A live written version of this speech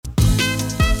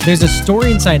There's a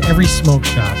story inside every smoke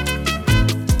shop,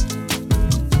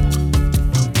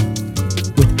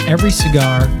 with every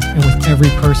cigar and with every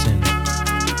person.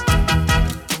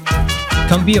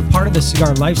 Come be a part of the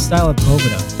cigar lifestyle at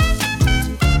Boveda.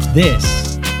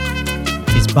 This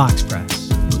is Box Press.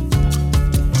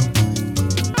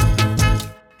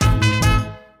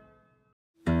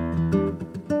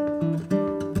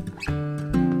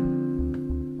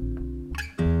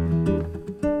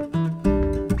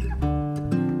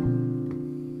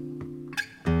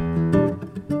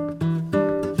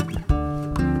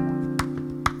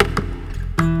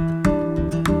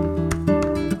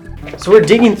 So we're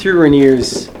digging through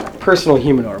Rainier's personal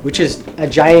humidor, which is a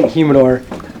giant humidor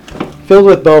filled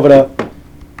with Boveda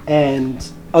and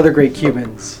other great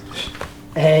Cubans.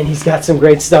 And he's got some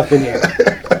great stuff in here.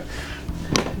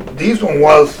 This one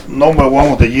was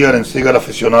 #1 of the year in Cigar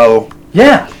Aficionado.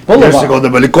 Yeah, Years ago, Boulevard. the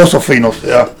Bellicoso Finos,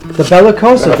 yeah. The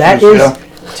Bellicoso, that is, Yeah.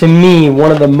 to me,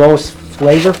 one of the most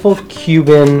flavorful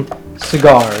Cuban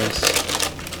cigars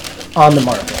on the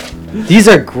market. These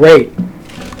are great,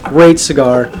 great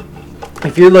cigar.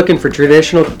 If you're looking for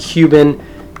traditional Cuban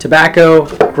tobacco,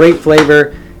 great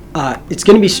flavor, it's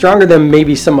going to be stronger than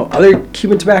maybe some other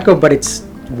Cuban tobacco, but it's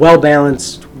well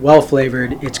balanced, well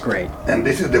flavored. It's great. And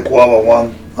this is the Guava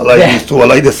one. I like Yeah. this too. I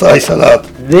like the size a lot.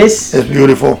 This It's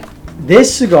beautiful.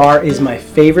 cigar is my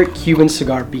favorite Cuban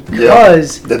cigar Yeah.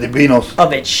 because The Divinos.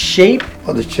 of its shape.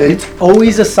 Or the shape. It's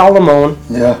always a Salomon.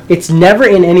 Yeah. It's never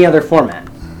in any other format.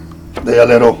 They are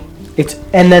little.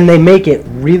 And then they make it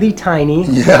really tiny.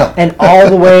 Yeah. And all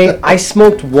the way. I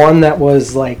smoked one that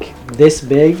was like this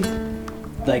big,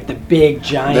 like the big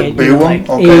giant, The big one? like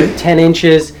Okay. 8-10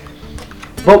 inches.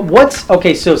 But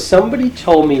so somebody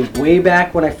told me way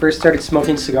back when I first started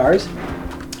smoking cigars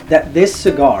that this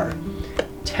cigar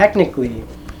technically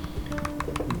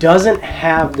doesn't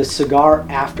have the cigar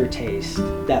aftertaste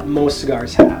that most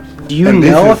cigars have. Do you And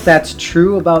this know is- if that's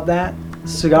true about that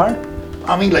cigar?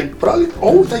 I mean, like, probably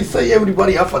always I say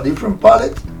everybody have a different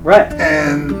palate. Right.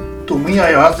 And to me,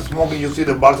 I have smoking, you see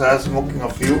the box, I have smoking a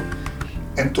few.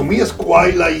 And to me, it's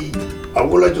quite like, I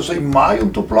would like to say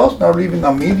mild to plus, not even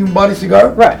a medium body cigar.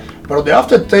 Right. But the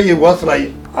aftertaste, it was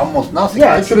like almost nothing.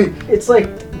 Yeah, Actually, it's like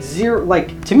zero.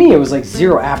 Like to me, it was like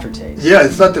zero aftertaste. yeah,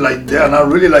 it's something like they are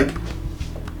not really like.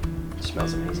 It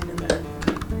smells amazing in there.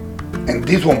 And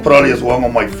this one probably is one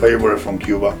of my favorite from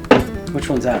Cuba. Which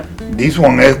one's that? This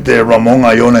one is the Ramon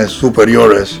Ayones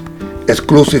Superiores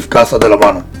exclusive Casa de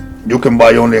Habano. You can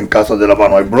buy only in Casa de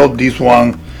Habano. I brought this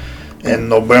one in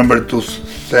November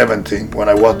 2017 when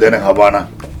I was there in Havana.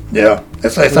 Yeah,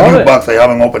 it's a Love new it. box. I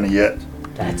haven't opened it yet.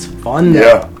 That's fun. Though.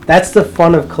 Yeah. That's the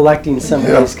fun of collecting some of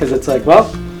Yeah. these because it's like, well,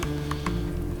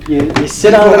 you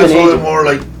sit This on one them is and a age little 'em. more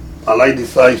like, I like the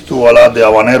size too. I like the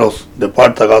Habaneros, the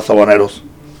Partagas Habaneros.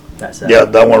 That's that. Yeah,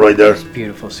 that one right there.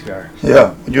 Beautiful cigar.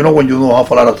 Yeah, you know when you don't have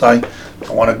a lot of time,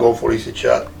 I want to go for easy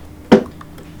chat.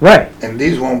 Right. And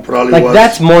this one probably Like was.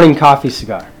 that's morning coffee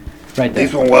cigar. Right there.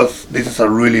 This is a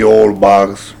really old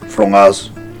box from us.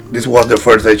 This was the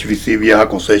first HVC Vieja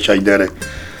Cosecha I did it.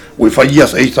 With 5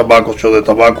 years age tobacco, so the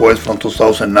tobacco is from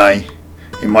 2009.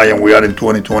 Imagine we are in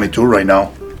 2022 right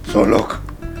now. So look,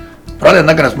 probably I'm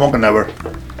not gonna smoke it never.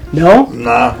 No.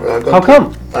 Nah. How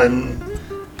come?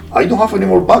 I don't have any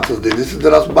more boxes. This is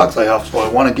the last box I have, so I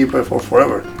want to keep it for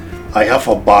forever. I have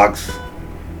a box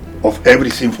of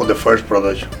everything for the first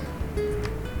production.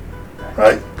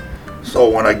 Right? So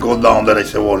when I go down there, I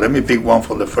say, well, let me pick one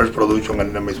for the first production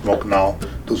and let me smoke now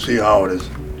to see how it is.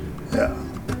 Yeah.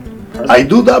 I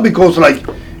do that because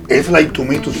it's like to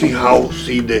me to see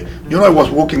I was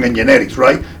working in genetics,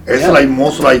 right? It's Yeah. like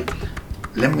most like,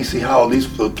 let me see how this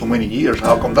for too many years,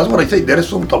 how come? That's what I say, there is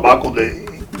some tobacco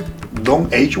that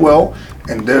don't age well,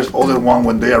 and there's other one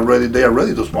when they are ready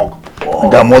to smoke. I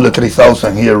got more than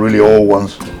 3,000 here, really old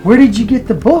ones. Where did you get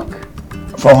the book?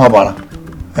 From Havana.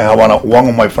 In Havana, one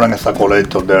of my friends is a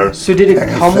collector there. So did it and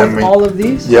he come sent with me- all of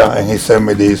these? Yeah, and he sent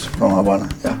me this from Havana.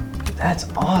 Yeah. That's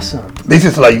awesome. This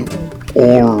is like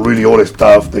really old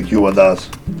stuff that Cuba does.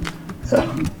 Yeah.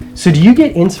 So do you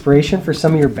get inspiration for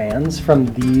some of your bands from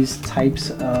these types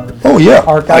of Oh yeah.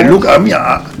 archives?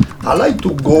 I like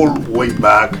to go way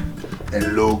back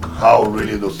and look how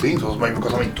really those things was made,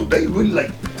 because today really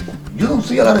like you don't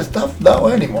see a lot of stuff that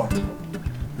way anymore.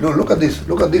 Look at this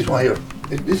one here.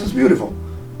 This is beautiful.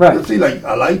 Right. You see, like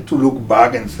I like to look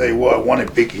back and say, well, I want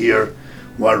to pick here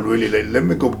what really like, let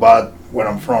me go back where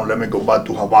I'm from, let me go back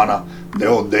to Havana, the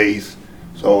old days.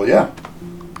 So yeah,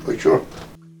 for sure.